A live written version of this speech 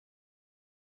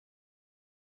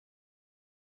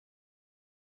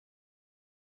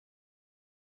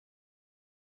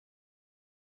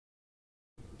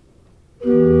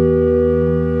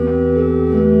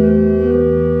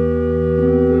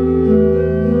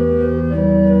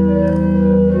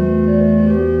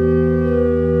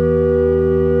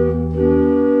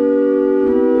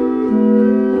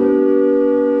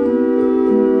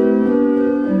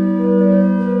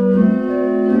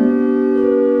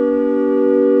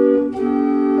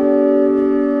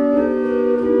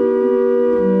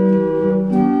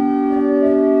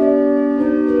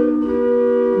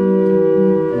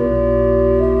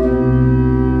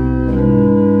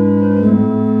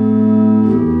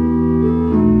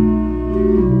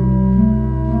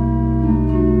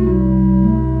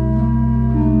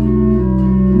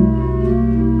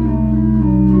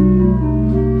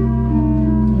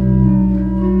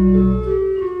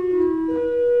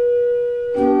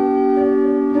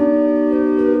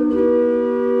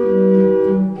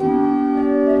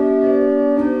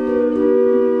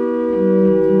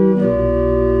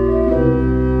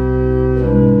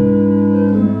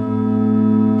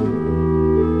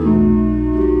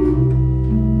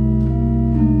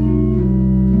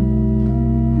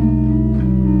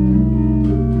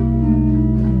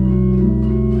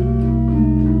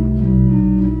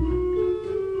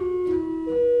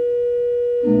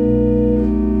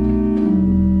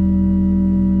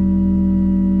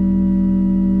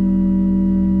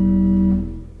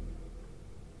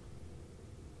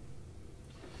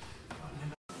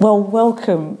Well,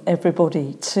 welcome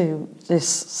everybody to this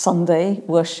Sunday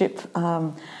worship.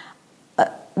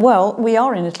 Well, we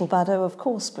are in Little Baddow, of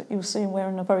course, but you'll see we're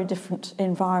in a very different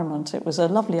environment. It was a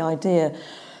lovely idea.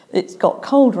 It's got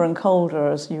colder and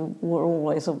colder, as you were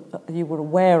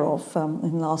aware of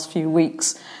in the last few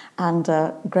weeks. And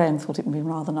Graham thought it would be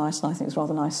rather nice, and I think it's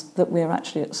rather nice that we're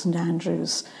actually at St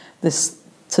Andrews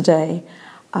today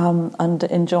and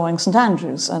enjoying St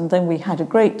Andrews. And then we had a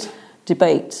great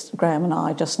debate, Graham and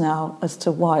I, just now as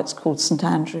to why it's called St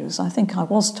Andrews. I think I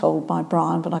was told by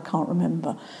Brian, but I can't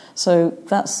remember. So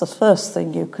that's the first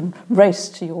thing. You can race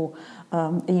to your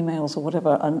emails or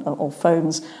whatever, or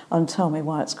phones, and tell me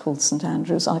why it's called St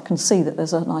Andrews. I can see that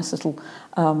there's a nice little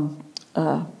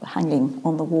hanging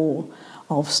on the wall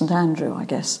of St Andrew, I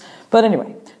guess. But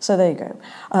anyway, so there you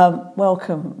go.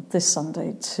 Welcome this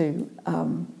Sunday to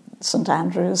St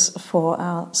Andrews for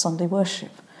our Sunday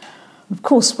worship. Of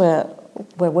course, we're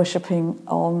worshipping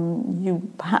on,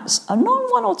 you perhaps,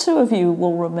 one or two of you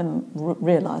will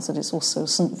realise that it's also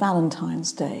St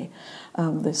Valentine's Day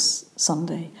this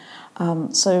Sunday.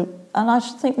 And I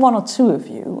think one or two of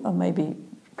you, or maybe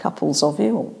couples of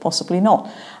you, or possibly not,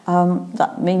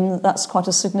 that means that's quite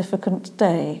a significant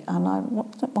day. And I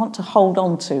want to hold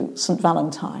on to St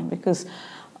Valentine, because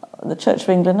the Church of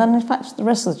England, and in fact the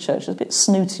rest of the church, is a bit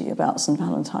snooty about St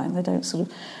Valentine. They don't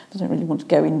really want to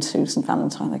go into St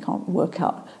Valentine. They can't work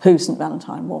out who St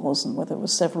Valentine was and whether there were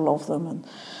several of them and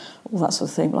all that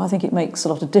sort of thing. But I think it makes a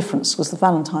lot of difference, because the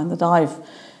Valentine that I've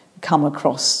come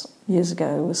across years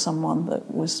ago was someone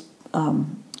that was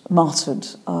martyred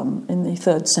in the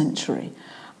 3rd century.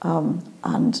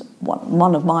 And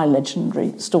one of my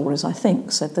legendary stories, I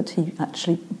think, said that he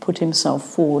actually put himself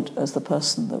forward as the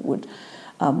person that would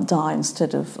die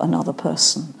instead of another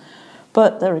person.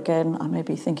 But there again, I may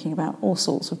be thinking about all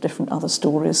sorts of different other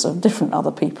stories of different other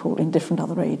people in different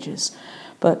other ages.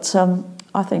 But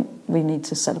I think we need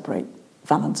to celebrate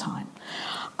Valentine.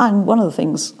 And one of the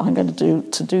things I'm going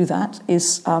to do that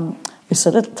is a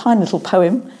tiny little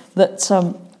poem that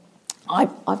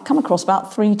I've come across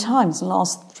about 3 times in the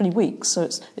last 3 weeks. So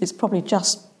it's probably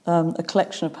just a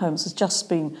collection of poems that's just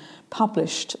been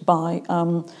published by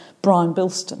Brian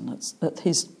Bilston.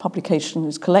 His publication,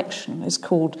 his collection, is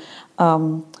called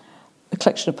a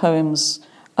collection of poems,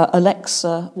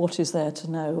 Alexa, What Is There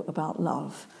to Know About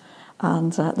Love?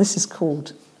 And this is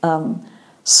called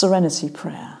Serenity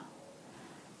Prayer.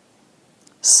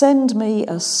 Send me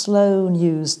a slow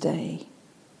news day,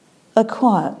 a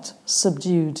quiet,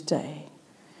 subdued day,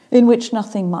 in which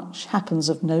nothing much happens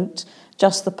of note,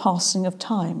 just the passing of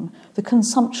time, the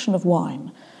consumption of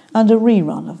wine, and a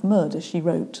rerun of Murder, She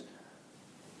Wrote.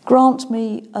 Grant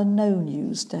me a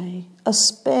no-news day, a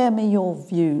spare me your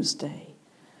views day,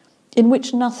 in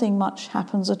which nothing much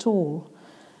happens at all,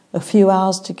 a few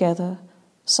hours together,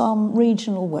 some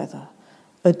regional weather,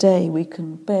 a day we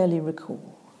can barely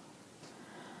recall.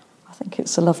 I think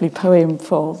it's a lovely poem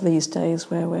for these days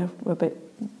where we're a bit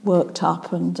worked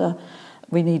up and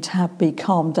we need to be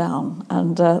calmed down,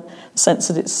 and the sense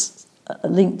that it's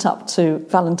linked up to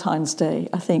Valentine's Day.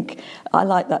 I think I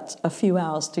like that, a few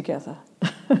hours together.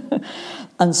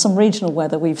 And some regional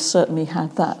weather, we've certainly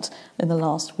had that in the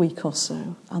last week or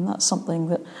so, and that's something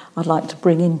that I'd like to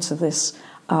bring into this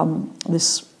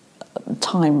this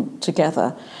time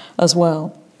together. as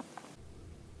well.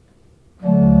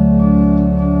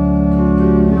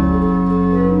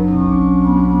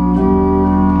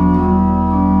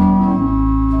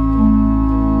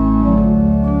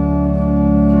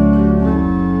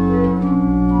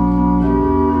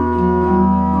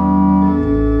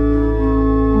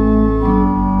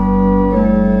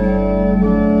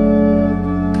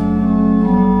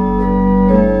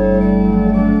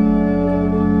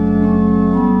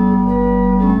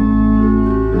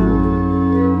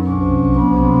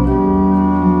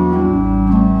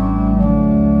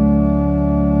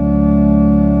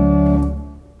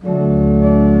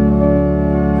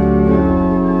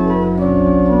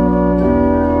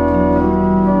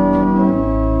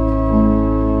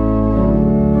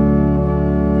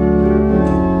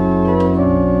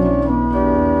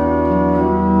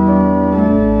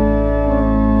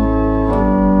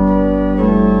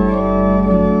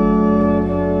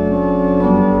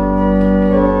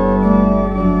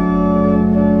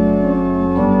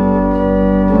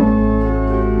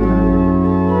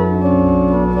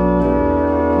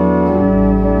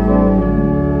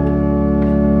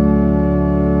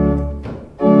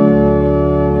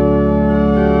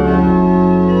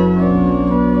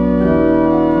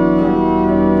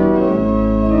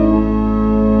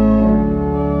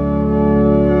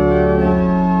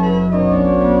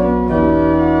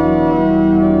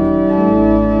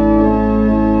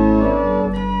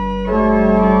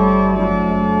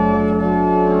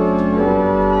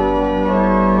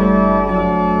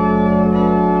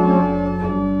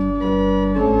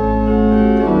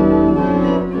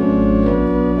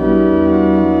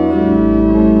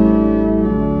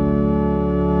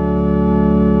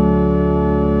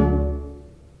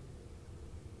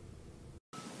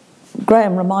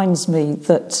 Graham reminds me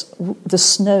that the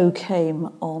snow came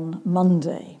on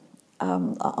Monday.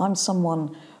 I'm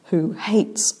someone who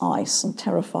hates ice and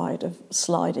terrified of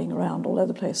sliding around all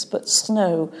over the place, but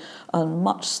snow, and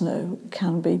much snow,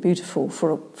 can be beautiful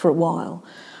for a while.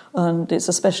 And it's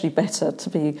especially better to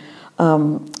be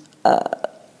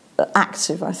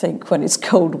active, I think, when it's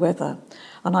cold weather.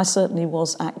 And I certainly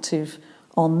was active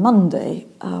on Monday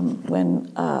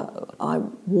when I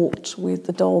walked with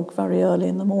the dog very early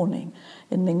in the morning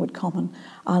in Lingwood Common,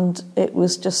 and it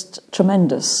was just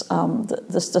tremendous.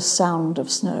 The sound of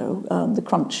snow, the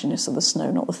crunchiness of the snow,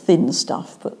 not the thin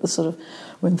stuff, but the sort of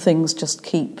when things just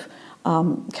keep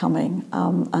coming,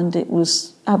 and it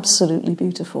was absolutely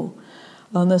beautiful.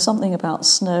 And there's something about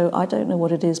snow, I don't know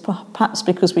what it is, perhaps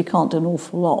because we can't do an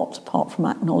awful lot apart from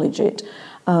acknowledge it.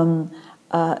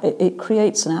 It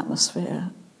creates an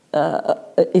atmosphere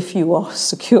if you are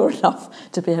secure enough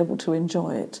to be able to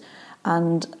enjoy it,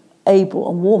 and able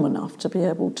and warm enough to be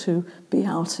able to be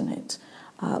out in it,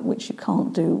 which you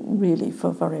can't do really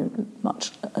for very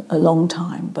much a long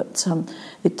time. But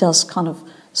it does kind of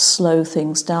slow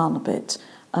things down a bit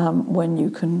when you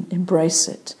can embrace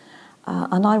it.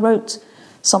 And I wrote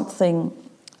something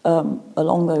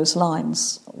along those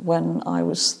lines when I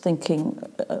was thinking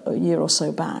a year or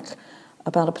so back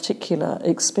about a particular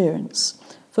experience.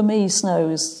 For me,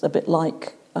 snow is a bit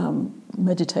like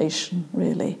meditation,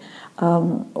 really,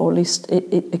 or at least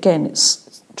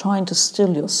it's trying to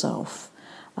still yourself,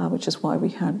 which is why we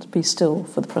had Be Still,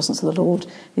 for the presence of the Lord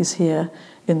is here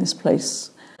in this place.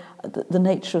 The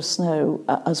nature of snow,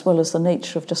 as well as the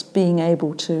nature of just being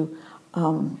able to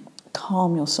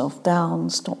calm yourself down,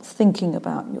 stop thinking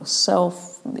about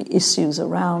yourself, the issues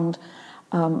around,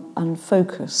 and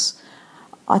focus.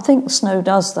 I think snow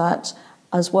does that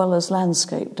as well as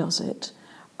landscape does it.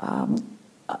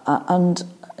 And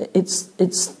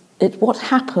it's what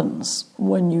happens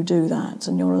when you do that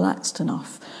and you're relaxed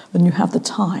enough and you have the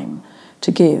time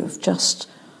to give, just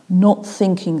not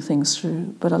thinking things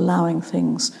through, but allowing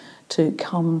things to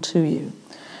come to you.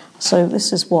 So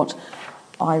this is what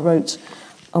I wrote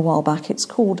a while back. It's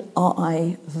called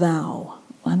I, Thou,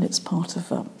 and it's part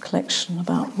of a collection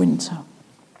about winter.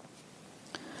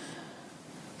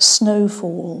 Snow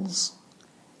falls,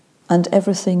 and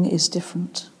everything is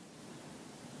different.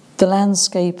 The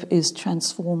landscape is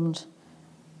transformed,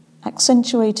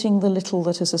 accentuating the little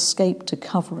that has escaped a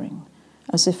covering,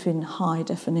 as if in high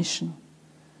definition.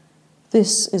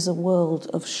 This is a world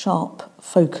of sharp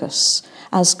focus,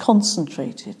 as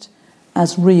concentrated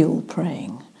as real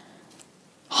praying.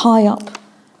 High up,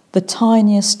 the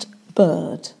tiniest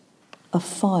bird, a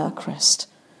firecrest,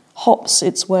 hops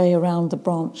its way around the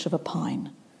branch of a pine,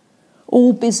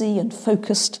 all busy and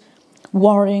focused,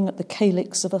 worrying at the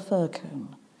calyx of a fir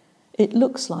cone. It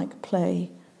looks like play.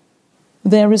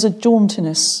 There is a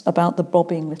jauntiness about the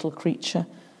bobbing little creature,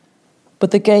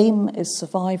 but the game is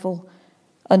survival,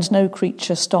 and no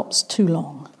creature stops too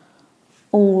long.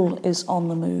 all is on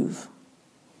the move,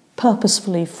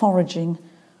 purposefully foraging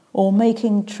or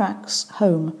making tracks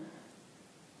home.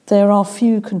 There are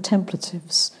few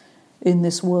contemplatives in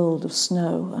this world of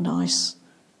snow and ice,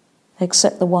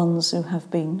 except the ones who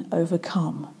have been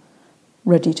overcome,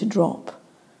 ready to drop,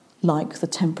 like the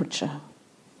temperature.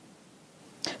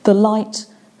 The light,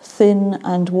 thin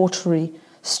and watery,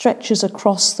 stretches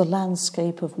across the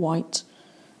landscape of white,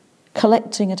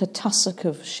 collecting at a tussock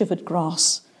of shivered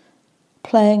grass,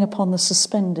 playing upon the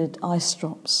suspended ice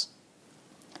drops.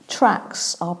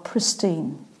 Tracks are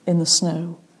pristine in the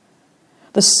snow,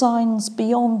 the signs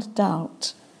beyond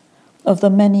doubt of the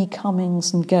many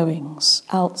comings and goings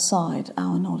outside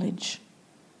our knowledge.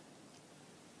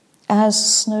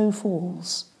 As snow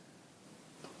falls,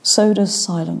 so does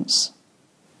silence.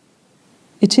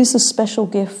 It is a special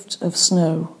gift of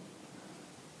snow,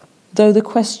 though the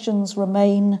questions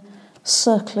remain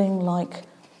circling like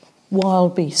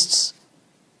wild beasts.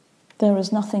 There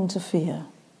is nothing to fear.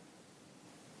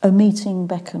 A meeting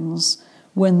beckons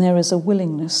when there is a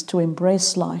willingness to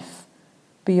embrace life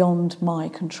beyond my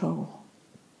control.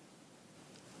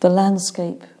 The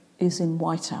landscape is in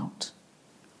whiteout.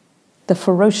 The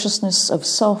ferociousness of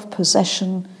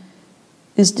self-possession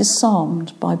is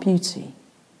disarmed by beauty.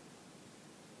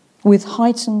 With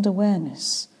heightened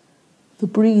awareness, the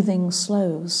breathing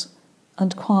slows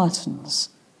and quietens,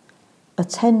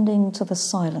 attending to the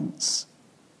silence,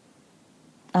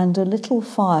 and a little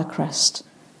firecrest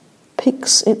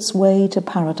picks its way to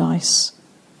paradise,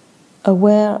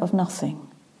 aware of nothing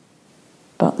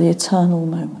but the eternal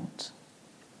moment.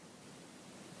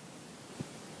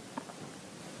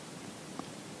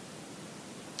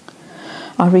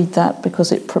 I read that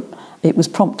because it was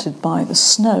prompted by the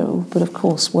snow, but of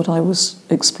course what I was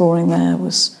exploring there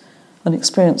was an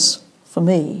experience for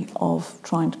me of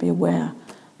trying to be aware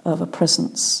of a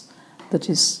presence that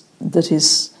is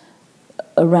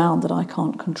around that I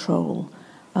can't control,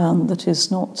 that is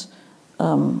not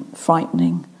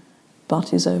frightening,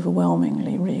 but is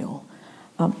overwhelmingly real,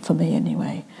 for me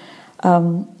anyway.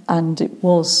 And it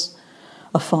was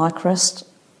a firecrest,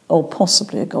 or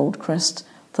possibly a gold crest,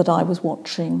 that I was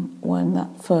watching when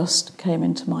that first came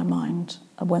into my mind,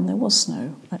 when there was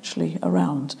snow actually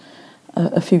around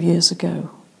a few years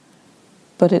ago.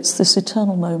 But it's this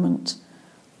eternal moment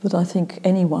that I think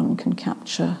anyone can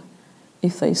capture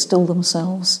if they still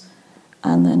themselves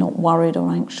and they're not worried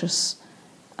or anxious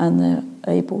and they're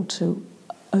able to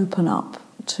open up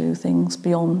to things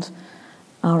beyond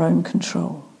our own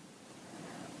control.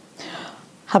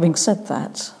 Having said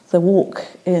that, the walk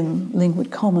in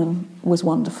Lingwood Common was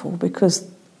wonderful because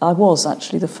I was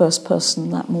actually the first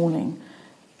person that morning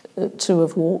to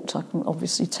have walked. I can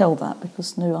obviously tell that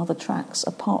because no other tracks,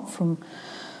 apart from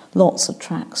lots of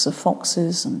tracks of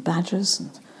foxes and badgers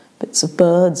and bits of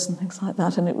birds and things like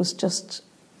that. And it was just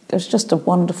a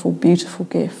wonderful, beautiful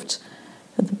gift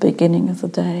at the beginning of the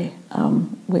day,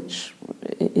 which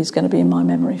is going to be in my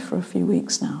memory for a few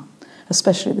weeks now,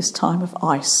 especially this time of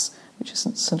ice, which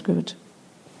isn't so good.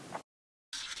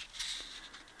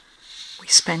 We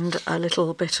spend a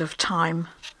little bit of time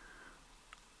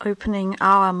opening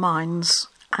our minds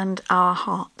and our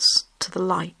hearts to the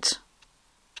light.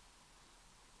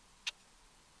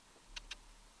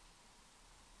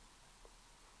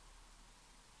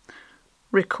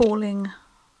 Recalling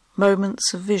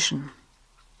moments of vision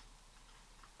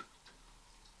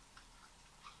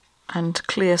and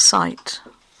clear sight.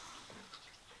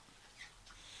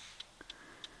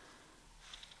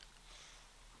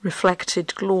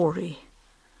 Reflected glory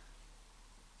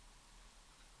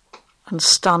and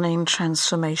stunning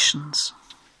transformations.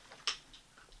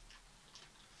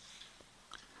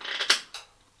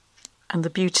 And the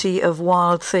beauty of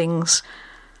wild things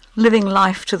living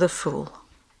life to the full.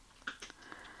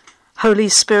 Holy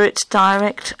Spirit,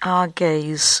 direct our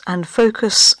gaze and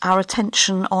focus our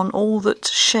attention on all that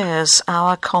shares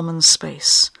our common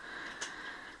space,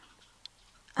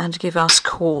 and give us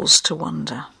cause to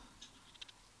wonder.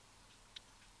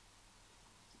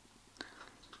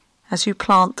 As you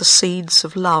plant the seeds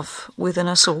of love within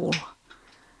us all,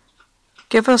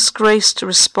 give us grace to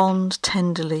respond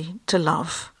tenderly to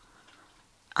love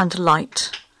and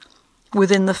light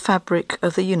within the fabric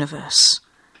of the universe,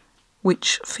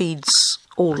 which feeds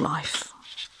all life.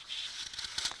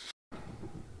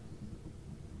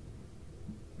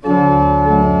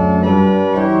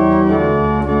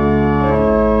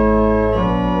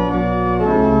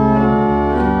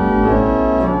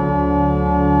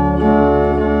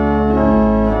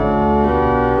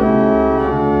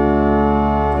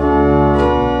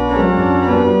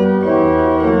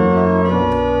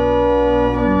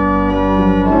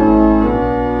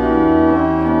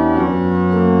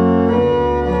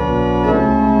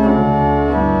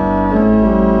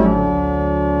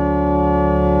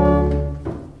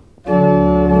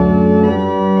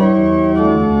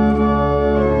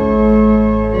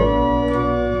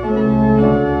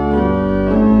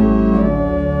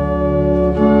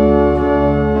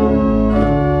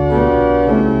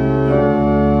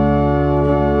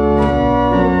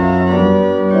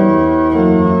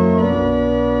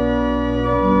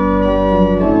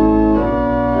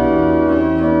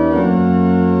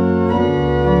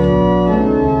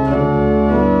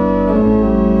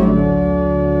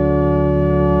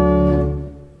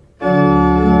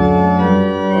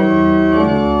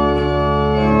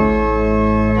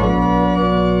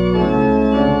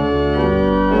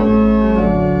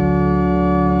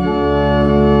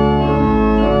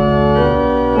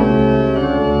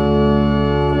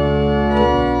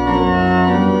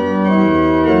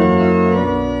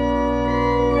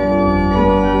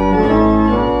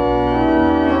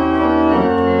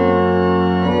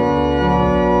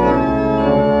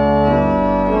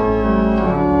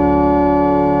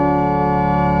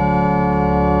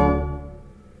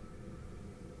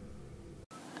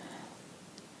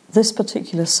 This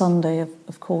particular Sunday,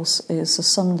 of course, is a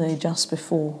Sunday just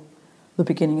before the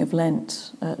beginning of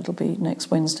Lent. It'll be next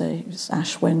Wednesday, it's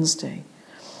Ash Wednesday.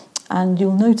 And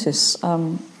you'll notice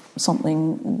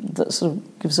something that sort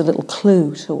of gives a little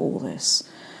clue to all this.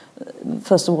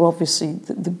 First of all, obviously,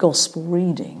 the Gospel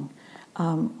reading.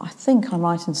 I think I'm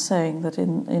right in saying that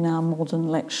in our modern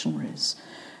lectionaries,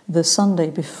 the Sunday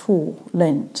before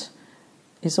Lent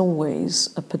is always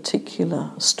a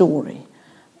particular story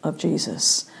of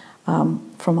Jesus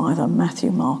from either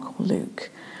Matthew, Mark or Luke.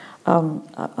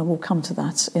 I will come to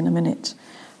that in a minute.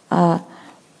 But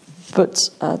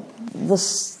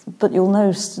you'll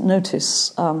notice,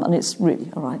 and it's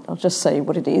really, all right, I'll just say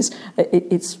what it is.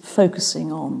 It's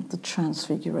focusing on the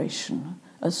Transfiguration,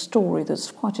 a story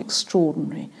that's quite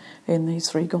extraordinary in these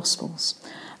three Gospels,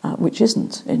 which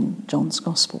isn't in John's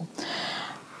Gospel.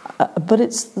 But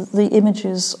it's the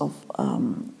images of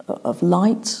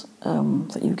light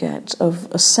that you get, of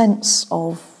a sense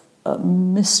of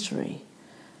mystery,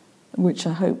 which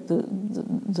I hope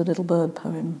the Little Bird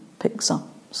poem picks up,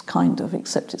 kind of,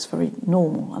 except it's very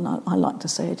normal. And I like to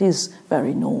say it is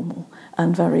very normal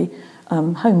and very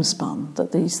homespun,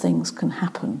 that these things can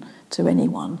happen to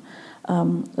anyone,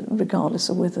 regardless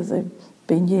of whether they've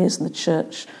been years in the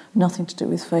church, nothing to do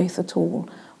with faith at all,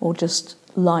 or just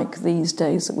like these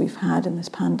days that we've had in this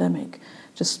pandemic,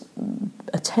 just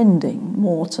attending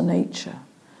more to nature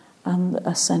and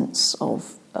a sense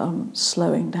of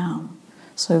slowing down.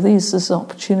 So these are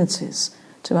opportunities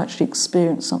to actually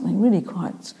experience something really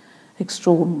quite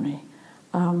extraordinary.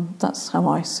 That's how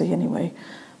I see, anyway,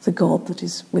 the God that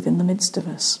is within the midst of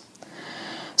us.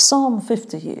 Psalm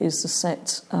 50 is the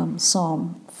set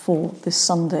psalm for this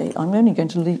Sunday. I'm only going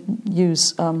to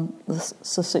use the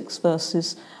 6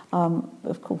 verses.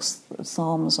 Of course,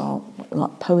 Psalms are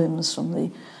like poems from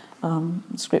the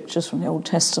scriptures from the Old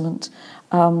Testament,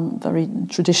 very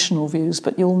traditional views,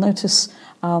 but you'll notice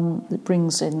it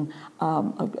brings in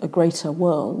a greater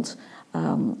world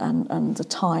and the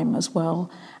time as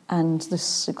well, and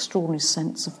this extraordinary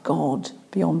sense of God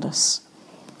beyond us.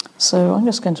 So I'm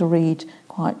just going to read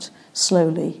quite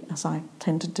slowly, as I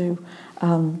tend to do,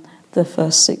 the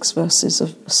first 6 verses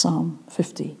of Psalm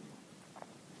 50.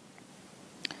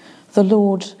 The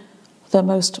Lord, the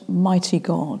most mighty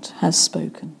God, has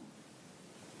spoken,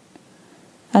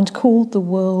 and called the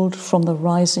world from the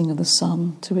rising of the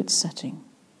sun to its setting.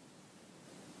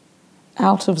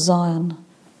 Out of Zion,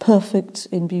 perfect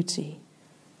in beauty,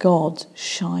 God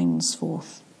shines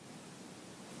forth.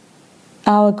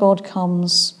 Our God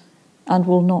comes and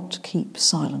will not keep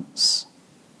silence.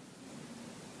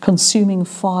 Consuming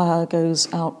fire goes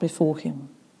out before him,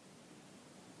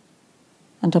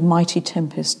 and a mighty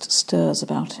tempest stirs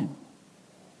about him.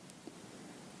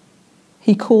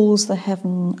 He calls the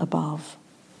heaven above,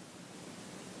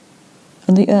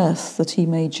 and the earth that he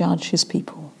may judge his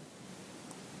people.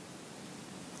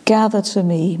 Gather to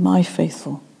me, my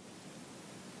faithful,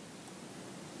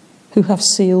 who have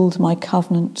sealed my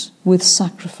covenant with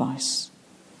sacrifice.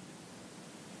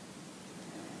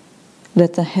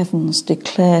 Let the heavens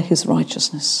declare his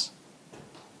righteousness,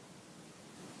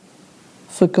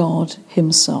 for God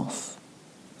himself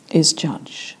is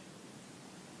judge.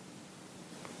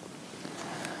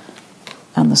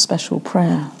 And the special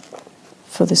prayer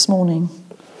for this morning,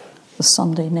 the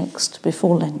Sunday next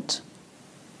before Lent.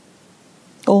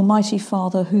 Almighty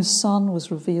Father, whose Son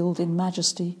was revealed in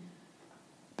majesty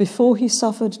before he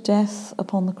suffered death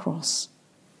upon the cross,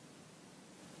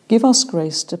 give us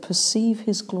grace to perceive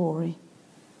his glory,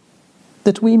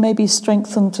 that we may be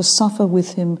strengthened to suffer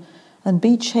with him and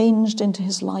be changed into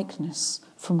his likeness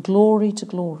from glory to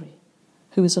glory,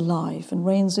 who is alive and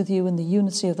reigns with you in the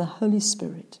unity of the Holy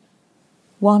Spirit,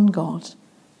 one God,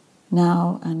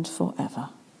 now and forever.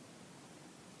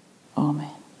 Amen.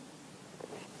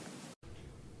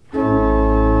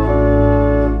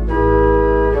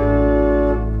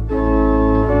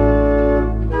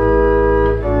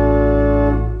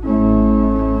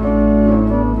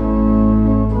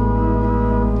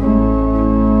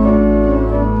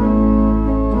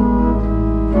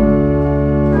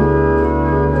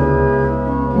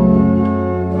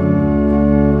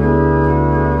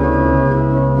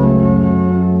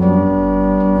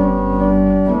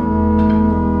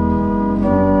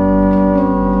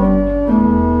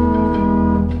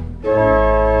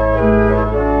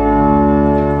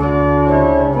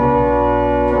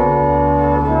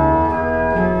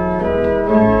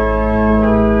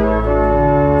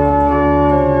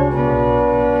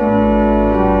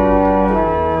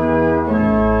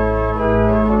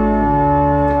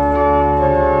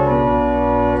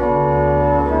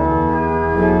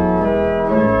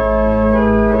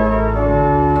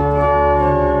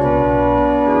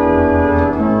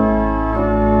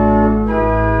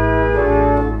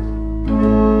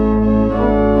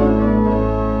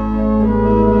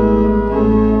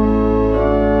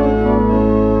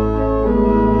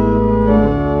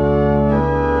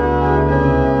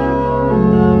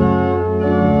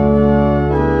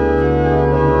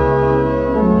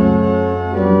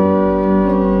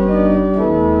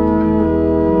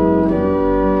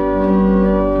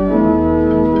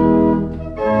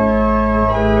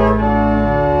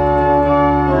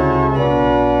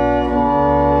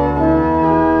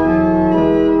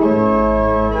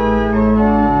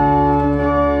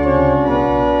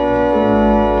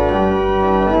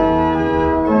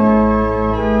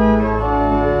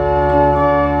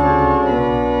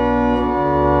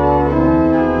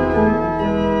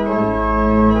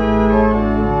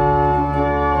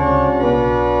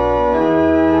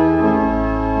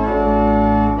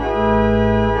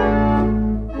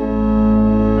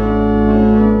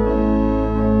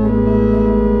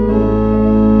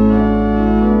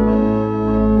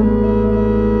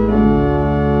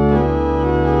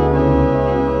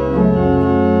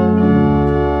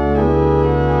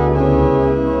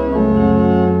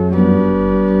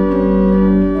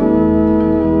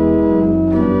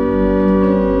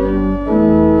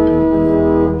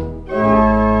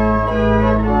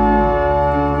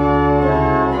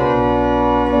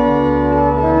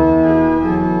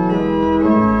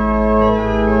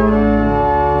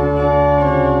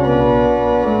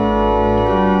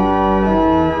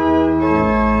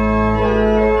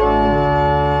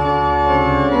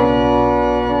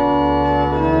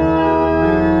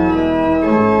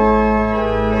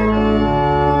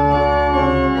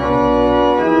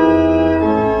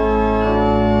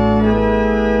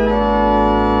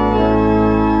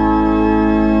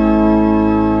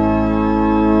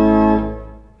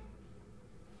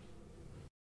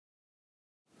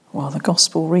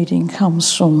 Gospel reading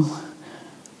comes from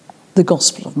the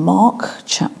Gospel of Mark,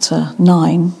 chapter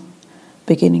 9,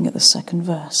 beginning at the 2nd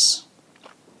verse.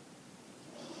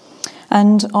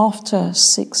 And after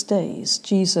 6 days,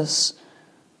 Jesus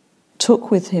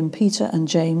took with him Peter and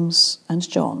James and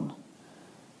John,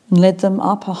 and led them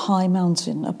up a high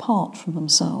mountain apart from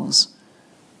themselves.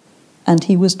 And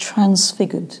he was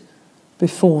transfigured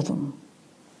before them,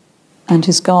 and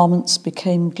his garments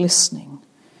became glistening,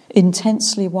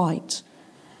 intensely white,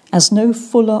 as no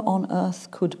fuller on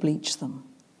earth could bleach them.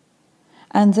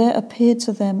 And there appeared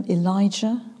to them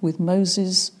Elijah with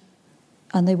Moses,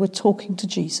 and they were talking to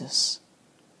Jesus.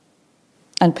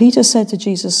 And Peter said to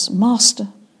Jesus, "Master,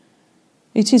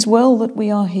 it is well that we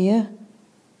are here.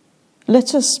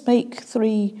 Let us make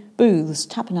 3 booths,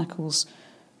 tabernacles,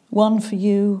 one for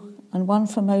you, and one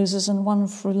for Moses, and one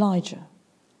for Elijah."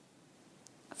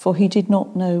 For he did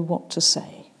not know what to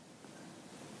say,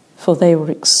 for they were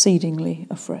exceedingly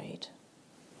afraid.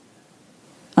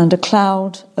 And a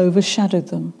cloud overshadowed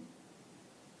them,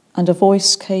 and a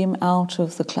voice came out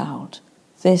of the cloud,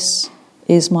 "This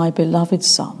is my beloved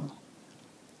Son.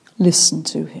 Listen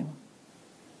to him."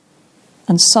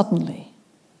 And suddenly,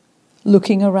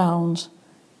 looking around,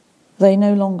 they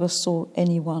no longer saw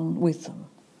anyone with them,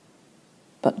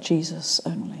 but Jesus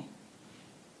only.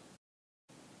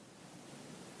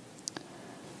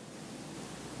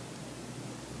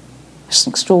 It's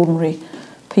an extraordinary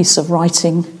piece of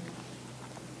writing.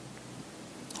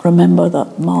 Remember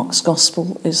that Mark's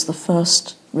Gospel is the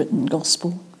first written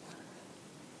Gospel.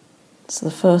 It's the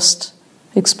first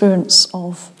experience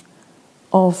of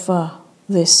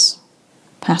this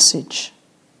passage.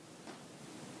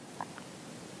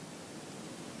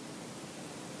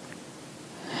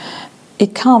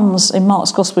 It comes in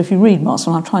Mark's Gospel. If you read Mark's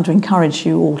Gospel, I'm trying to encourage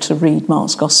you all to read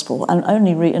Mark's Gospel and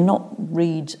not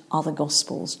read other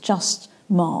Gospels, just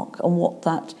Mark and what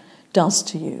that does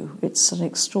to you. It's an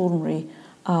extraordinary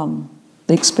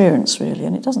experience, really,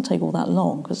 and it doesn't take all that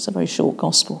long because it's a very short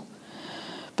Gospel.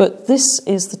 But this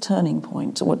is the turning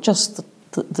point, or just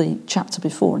the chapter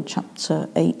before, in chapter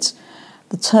 8,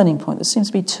 the turning point. There seems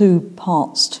to be 2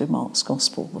 parts to Mark's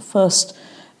Gospel. The first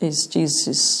is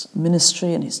Jesus'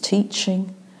 ministry and his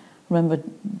teaching. Remember,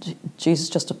 Jesus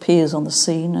just appears on the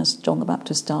scene as John the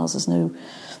Baptist does. There's no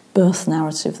birth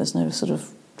narrative. There's no sort of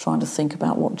trying to think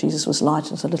about what Jesus was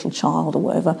like as a little child or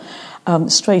whatever.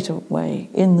 Straight away,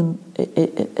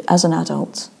 as an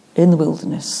adult, in the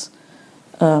wilderness,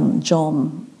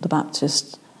 John the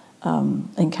Baptist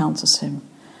encounters him.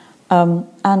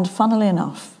 And funnily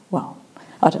enough, well,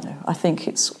 I don't know, I think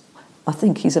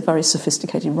he's a very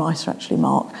sophisticated writer, actually,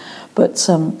 Mark. But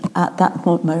at that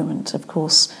moment, of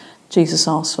course, Jesus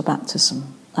asks for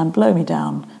baptism. And blow me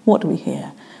down, what do we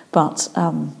hear? But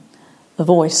the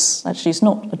voice actually is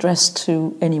not addressed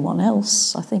to anyone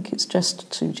else. I think it's just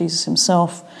to Jesus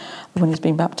himself when he's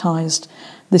being baptized.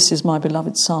 "This is my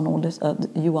beloved Son," or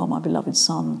 "You are my beloved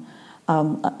Son."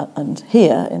 And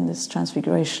here, in this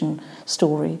Transfiguration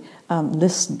story,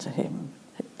 listen to him.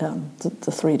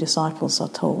 The 3 disciples are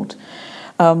told.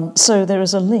 So there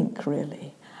is a link,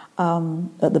 really,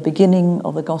 at the beginning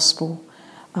of the Gospel,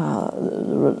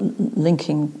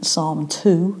 linking Psalm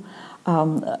 2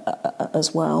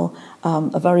 as well,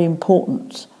 a very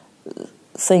important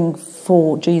thing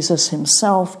for Jesus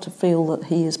himself to feel that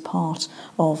he is part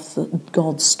of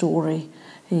God's story.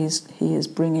 He is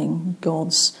bringing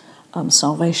God's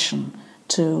salvation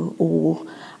to all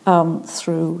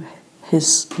through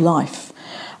his life.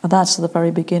 And that's at the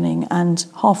very beginning. And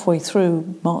halfway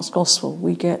through Mark's Gospel,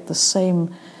 we get the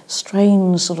same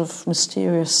strange sort of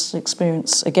mysterious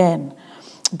experience again.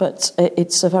 But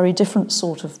it's a very different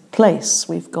sort of place.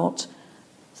 We've got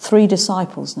 3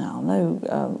 disciples now.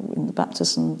 In the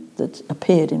baptism that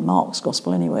appeared in Mark's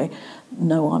Gospel anyway,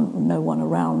 no one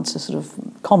around to sort of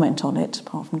comment on it,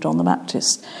 apart from John the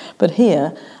Baptist. But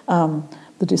here,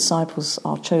 the disciples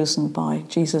are chosen by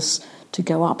Jesus to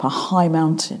go up a high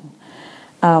mountain.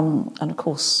 And of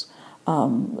course,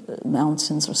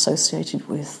 mountains are associated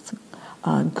with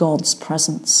God's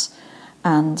presence.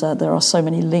 And there are so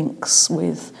many links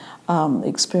with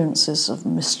experiences of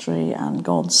mystery and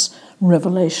God's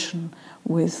revelation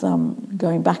with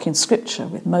going back in Scripture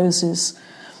with Moses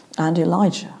and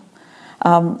Elijah.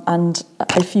 And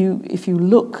if you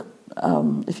look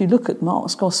at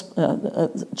Mark's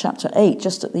Gospel, chapter 8,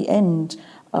 just at the end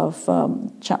of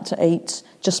chapter 8,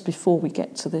 just before we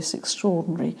get to this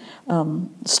extraordinary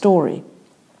story,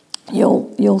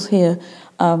 you'll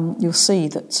see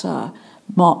that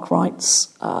Mark writes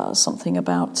something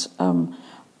about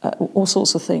all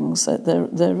sorts of things. That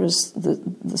there is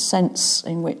the sense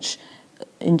in which,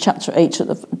 in chapter 8,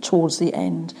 towards the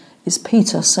end, is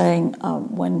Peter saying,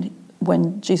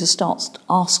 when Jesus starts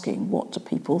asking, what do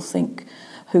people think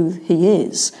who he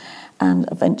is? And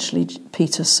eventually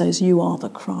Peter says, you are the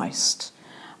Christ.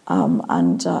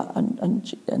 And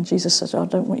Jesus says, I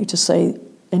don't want you to say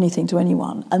anything to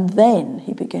anyone. And then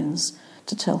he begins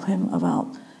to tell him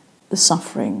about the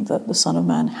suffering that the Son of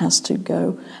Man has to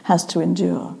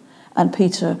endure. And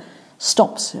Peter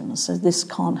stops him and says, this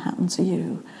can't happen to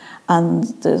you. And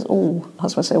there's all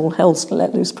hell's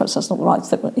let loose. Perhaps that's not the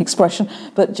right expression,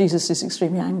 but Jesus is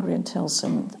extremely angry and tells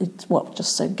him,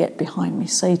 just say, get behind me,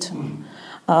 Satan.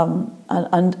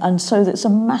 And so it's a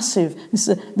massive,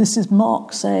 this is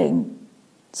Mark saying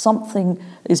something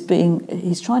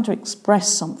he's trying to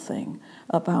express something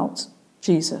about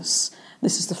Jesus.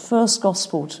 This is the first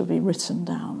gospel to be written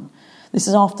down. This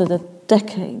is after the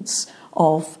decades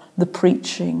of the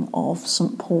preaching of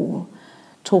St. Paul,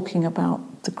 talking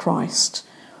about the Christ,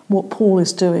 what Paul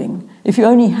is doing. If you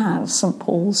only have St.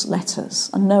 Paul's letters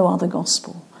and no other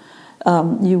gospel,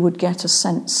 you would get a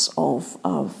sense of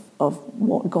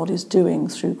what God is doing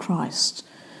through Christ.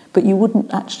 But you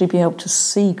wouldn't actually be able to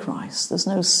see Christ. There's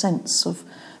no sense of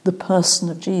the person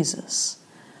of Jesus.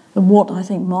 And what I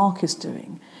think Mark is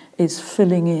doing is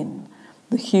filling in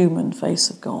the human face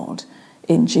of God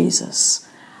in Jesus.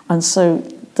 And so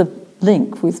the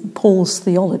link with Paul's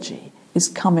theology is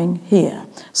coming here.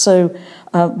 So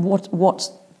what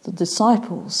the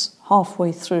disciples,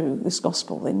 halfway through this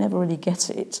gospel, they never really get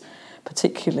it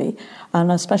particularly,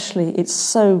 and especially it's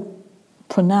so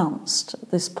pronounced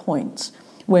at this point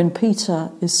when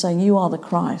Peter is saying, you are the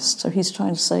Christ. So he's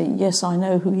trying to say, yes, I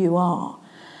know who you are,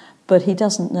 but he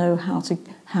doesn't know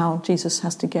how Jesus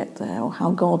has to get there, or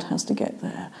how God has to get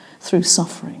there through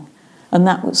suffering. And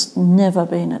that was never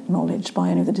been acknowledged by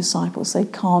any of the disciples. They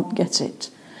can't get it.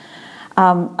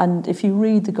 And if you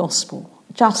read the gospel,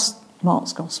 just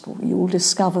Mark's gospel, you will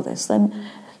discover this. Then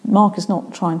Mark is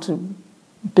not trying to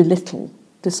belittle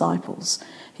disciples.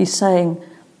 He's saying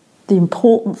the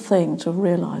important thing to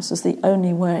realise is the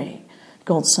only way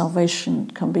God's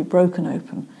salvation can be broken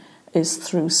open is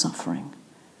through suffering.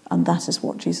 And that is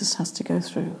what Jesus has to go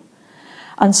through.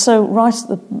 And so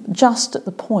just at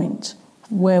the point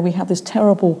where we have this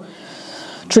terrible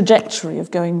trajectory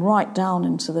of going right down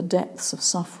into the depths of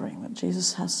suffering that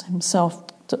Jesus has himself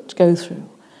to go through,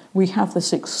 we have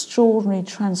this extraordinary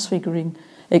transfiguring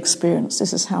experience.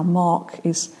 This is how Mark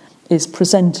is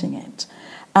presenting it.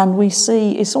 And we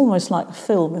see, it's almost like a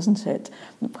film, isn't it?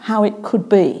 How it could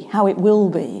be, how it will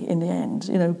be in the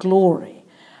end, glory.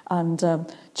 And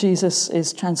Jesus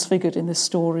is transfigured in this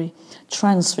story,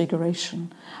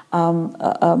 transfiguration.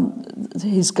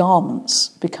 His garments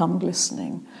become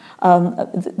glistening.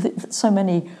 So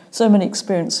many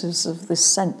experiences of this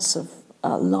sense of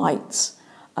light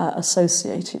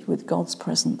associated with God's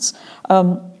presence.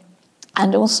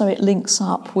 And also it links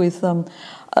up with a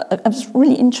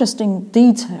really interesting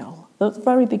detail. At the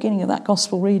very beginning of that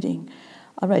gospel reading,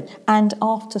 I read, and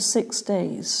after 6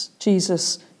 days,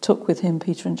 Jesus took with him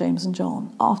Peter and James and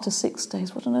John. After 6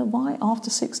 days. Well, I don't know why after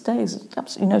 6 days. It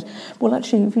absolutely knows. Well,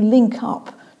 actually, if you link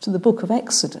up to the book of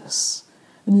Exodus,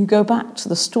 and you go back to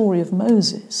the story of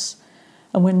Moses,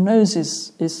 and when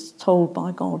Moses is told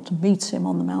by God to meet him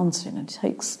on the mountain, and he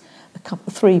takes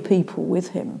 3 people with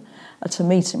him to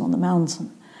meet him on the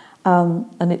mountain,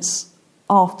 and it's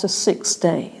after 6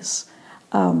 days,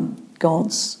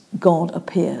 God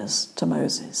appears to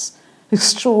Moses.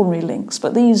 Extraordinary links,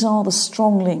 but these are the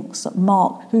strong links that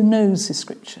Mark, who knows his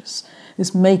scriptures,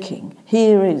 is making.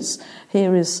 Here is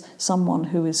someone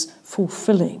who is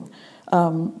fulfilling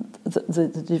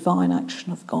the divine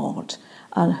action of God,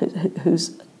 and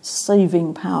whose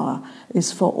saving power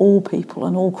is for all people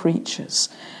and all creatures.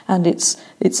 And it's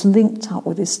linked up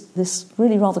with this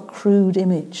really rather crude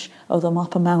image of them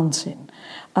up a mountain,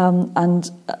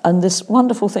 and this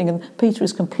wonderful thing. And Peter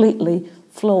is completely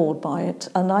floored by it,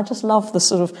 and I just love the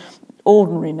sort of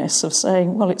ordinariness of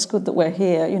saying, well, it's good that we're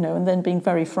here, and then being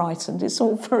very frightened. It's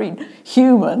all very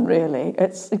human, really.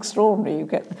 It's extraordinary. You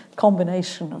get a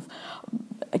combination of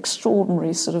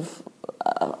extraordinary sort of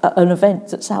an event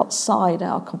that's outside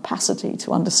our capacity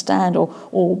to understand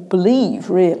or believe,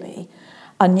 really,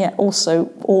 and yet also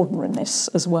ordinariness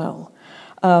as well.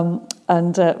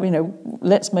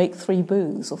 Let's make 3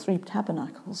 booths or 3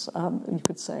 tabernacles, you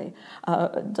could say.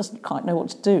 Doesn't quite know what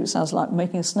to do. Sounds like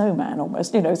making a snowman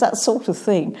almost, that sort of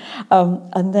thing.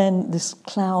 And then this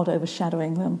cloud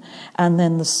overshadowing them, and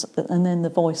then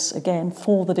the voice again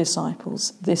for the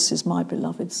disciples, this is my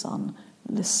beloved Son,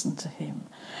 listen to him.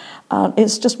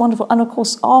 It's just wonderful. And of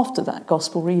course, after that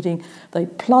gospel reading, they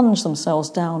plunge themselves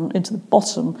down into the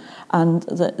bottom and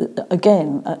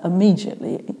again,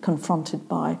 immediately confronted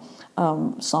by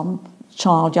some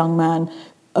young man,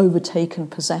 overtaken,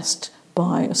 possessed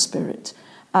by a spirit.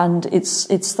 And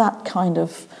it's that kind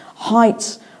of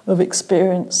height of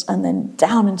experience and then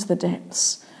down into the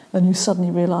depths. And you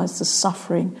suddenly realise the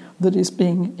suffering that is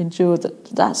being endured,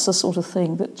 that's the sort of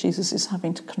thing that Jesus is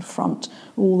having to confront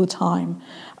all the time.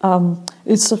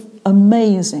 It's an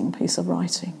amazing piece of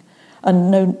writing.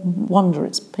 And no wonder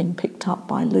it's being picked up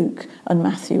by Luke and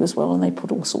Matthew as well, and they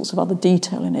put all sorts of other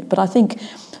detail in it. But I think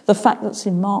the fact that it's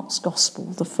in Mark's gospel,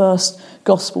 the first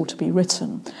gospel to be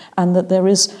written, and that there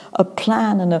is a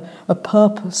plan and a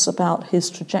purpose about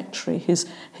his trajectory,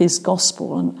 his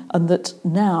gospel, and that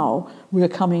now we are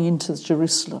coming into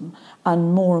Jerusalem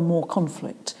and more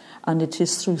conflict, and it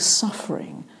is through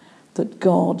suffering that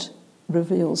God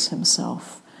reveals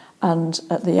himself. And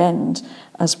at the end,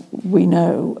 as we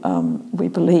know, we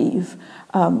believe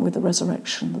with the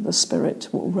resurrection that the Spirit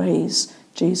will raise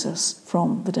Jesus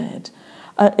from the dead.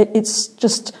 It's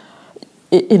just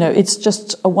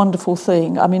a wonderful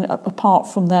thing. I mean, apart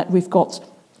from that, we've got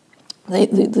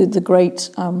the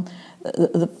great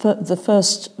the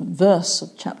first verse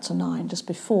of chapter 9, just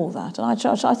before that, and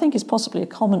I think is possibly a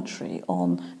commentary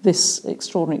on this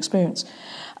extraordinary experience.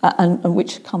 And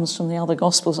which comes from the other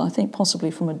Gospels, I think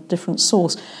possibly from a different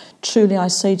source. Truly I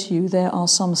say to you, there are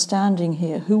some standing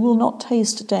here who will not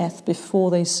taste death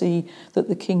before they see that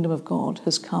the kingdom of God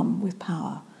has come with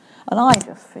power. And I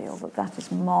just feel that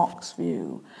is Mark's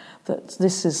view, that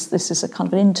this is a kind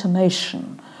of an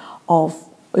intimation of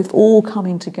it all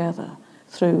coming together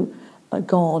through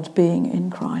God being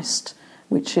in Christ,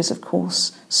 which is, of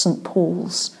course, St.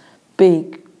 Paul's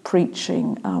big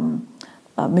preaching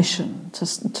mission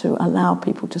to allow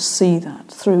people to see that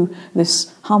through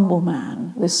this humble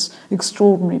man, this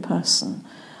extraordinary person,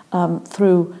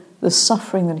 through the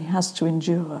suffering that he has to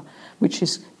endure, which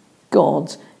is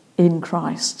God in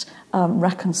Christ,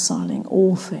 reconciling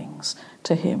all things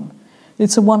to him.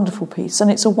 It's a wonderful piece,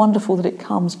 and it's a wonderful that it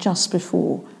comes just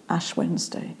before Ash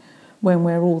Wednesday, when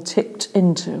we're all tipped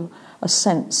into a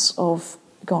sense of,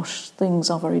 gosh,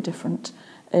 things are very different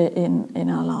in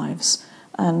our lives.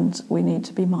 And we need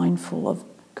to be mindful of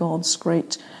God's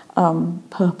great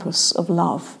purpose of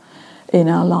love in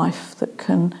our life that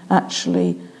can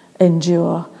actually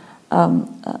endure,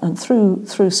 and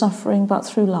through suffering, but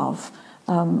through love,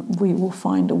 we will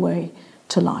find a way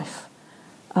to life.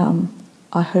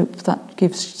 I hope that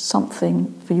gives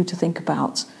something for you to think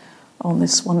about on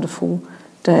this wonderful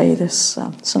day, this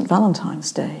St.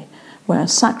 Valentine's Day, where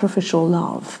sacrificial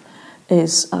love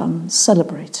is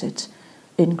celebrated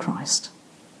in Christ.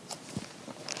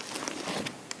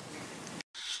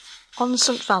 On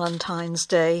St. Valentine's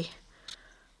Day,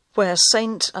 where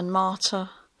saint and martyr,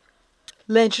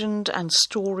 legend and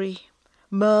story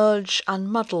merge and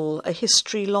muddle a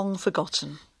history long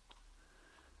forgotten,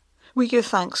 we give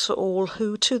thanks for all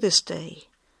who, to this day,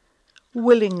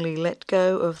 willingly let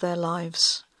go of their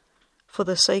lives for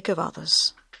the sake of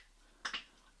others,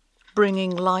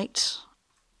 bringing light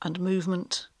and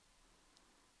movement,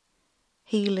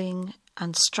 healing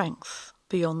and strength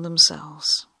beyond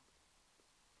themselves.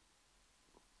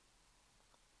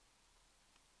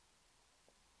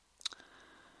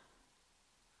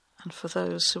 And for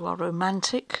those who are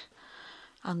romantic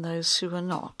and those who are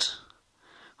not,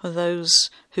 for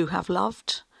those who have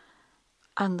loved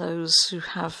and those who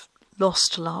have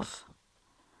lost love,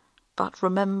 but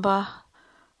remember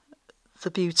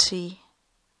the beauty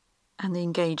and the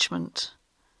engagement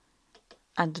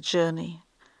and the journey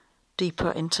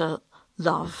deeper into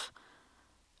love,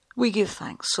 we give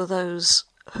thanks for those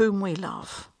whom we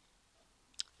love,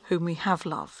 whom we have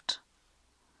loved,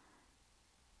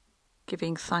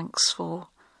 giving thanks for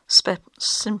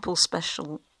simple,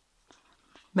 special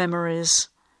memories,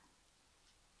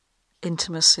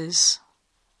 intimacies,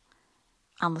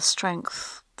 and the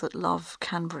strength that love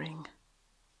can bring.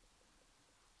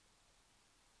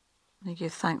 We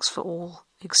give thanks for all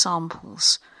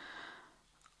examples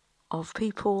of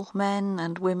people, men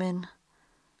and women,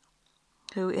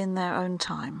 who in their own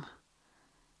time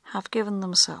have given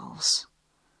themselves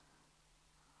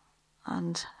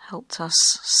and helped us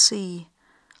see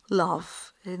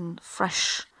love in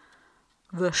fresh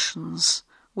versions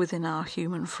within our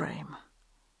human frame.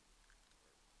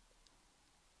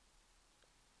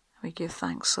 We give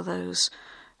thanks for those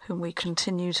whom we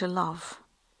continue to love,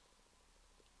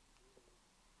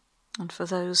 and for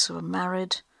those who are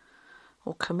married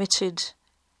or committed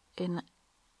in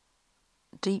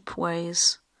deep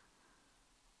ways.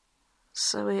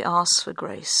 So we ask for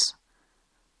grace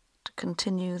to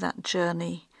continue that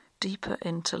journey deeper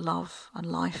into love and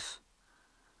life,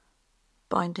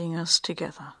 binding us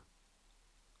together.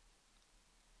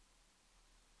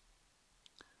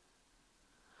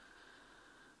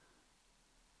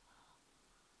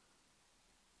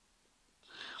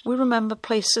 We remember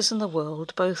places in the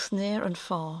world, both near and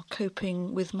far,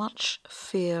 coping with much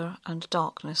fear and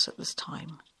darkness at this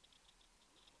time.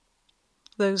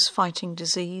 Those fighting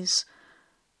disease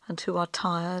and who are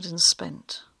tired and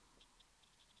spent.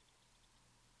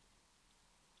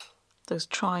 Those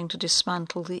trying to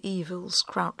dismantle the evils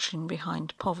crouching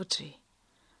behind poverty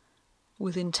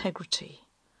with integrity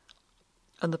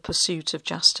and the pursuit of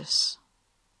justice.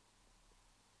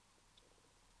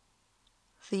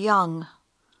 The young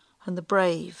and the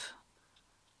brave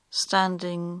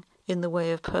standing in the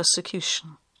way of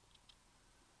persecution,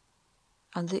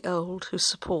 and the old who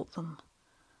support them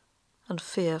and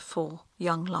fear for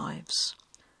young lives.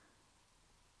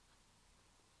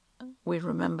 We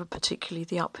remember particularly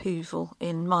the upheaval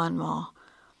in Myanmar,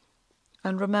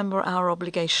 and remember our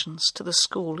obligations to the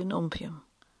school in Umpium,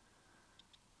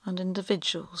 and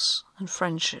individuals and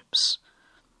friendships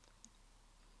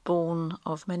born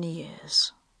of many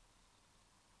years.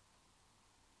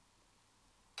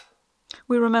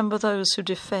 We remember those who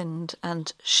defend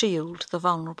and shield the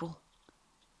vulnerable,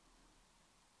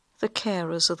 the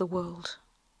carers of the world,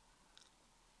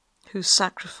 whose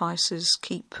sacrifices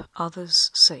keep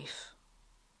others safe.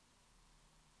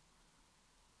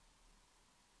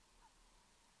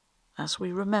 As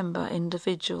we remember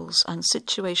individuals and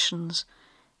situations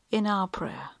in our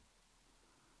prayer,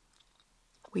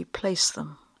 we place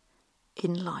them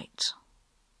in light.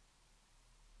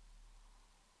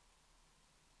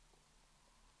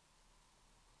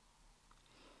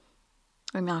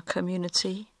 In our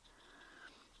community,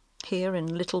 here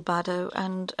in Little Baddow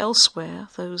and elsewhere,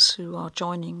 those who are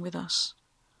joining with us,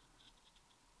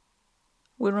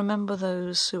 we remember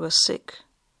those who are sick,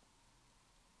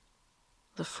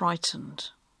 the frightened,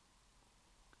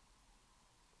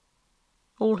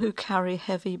 all who carry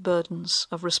heavy burdens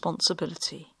of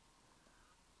responsibility,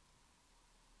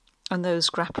 and those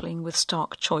grappling with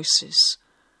stark choices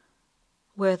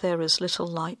where there is little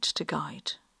light to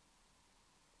guide.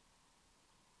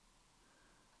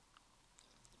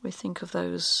 We think of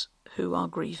those who are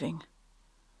grieving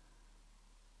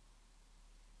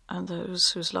and those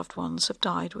whose loved ones have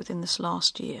died within this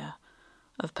last year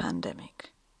of pandemic.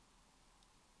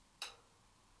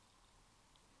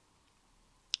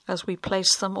 As we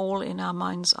place them all in our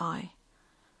mind's eye,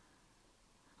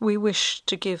 we wish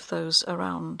to give those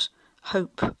around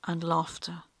hope and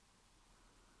laughter,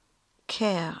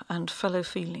 care and fellow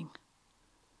feeling.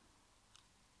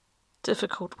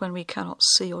 Difficult when we cannot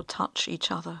see or touch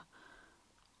each other,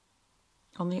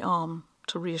 on the arm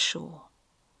to reassure.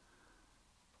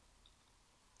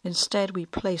 Instead, we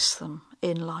place them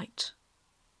in light.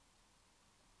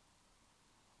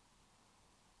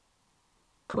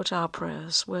 Put our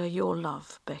prayers where your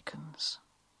love beckons.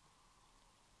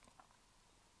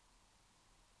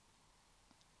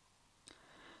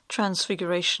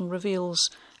 Transfiguration reveals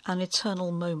an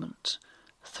eternal moment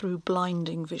through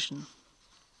blinding vision.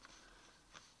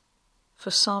 For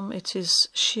some it is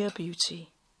sheer beauty.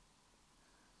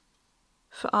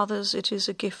 For others it is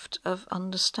a gift of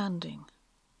understanding.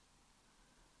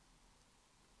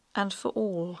 And for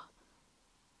all,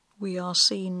 we are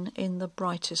seen in the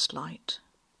brightest light.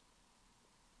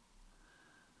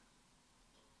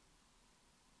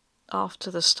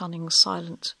 After the stunning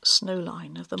silent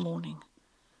snowline of the morning,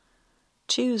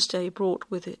 Tuesday brought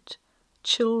with it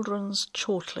children's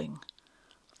chortling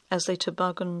as they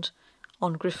tobogganed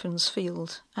on Griffin's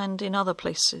Field and in other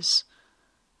places,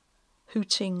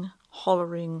 hooting,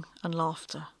 hollering and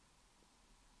laughter.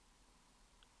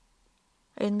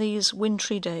 In these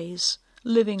wintry days,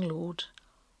 living Lord,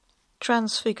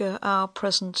 transfigure our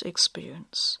present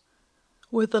experience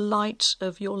with the light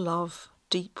of your love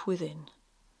deep within,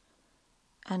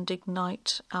 and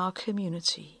ignite our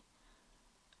community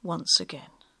once again.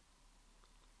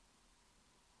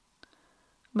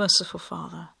 Merciful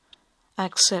Father,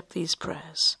 accept these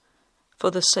prayers for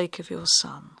the sake of your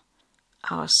Son,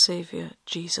 our Saviour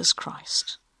Jesus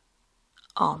Christ.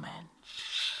 Amen.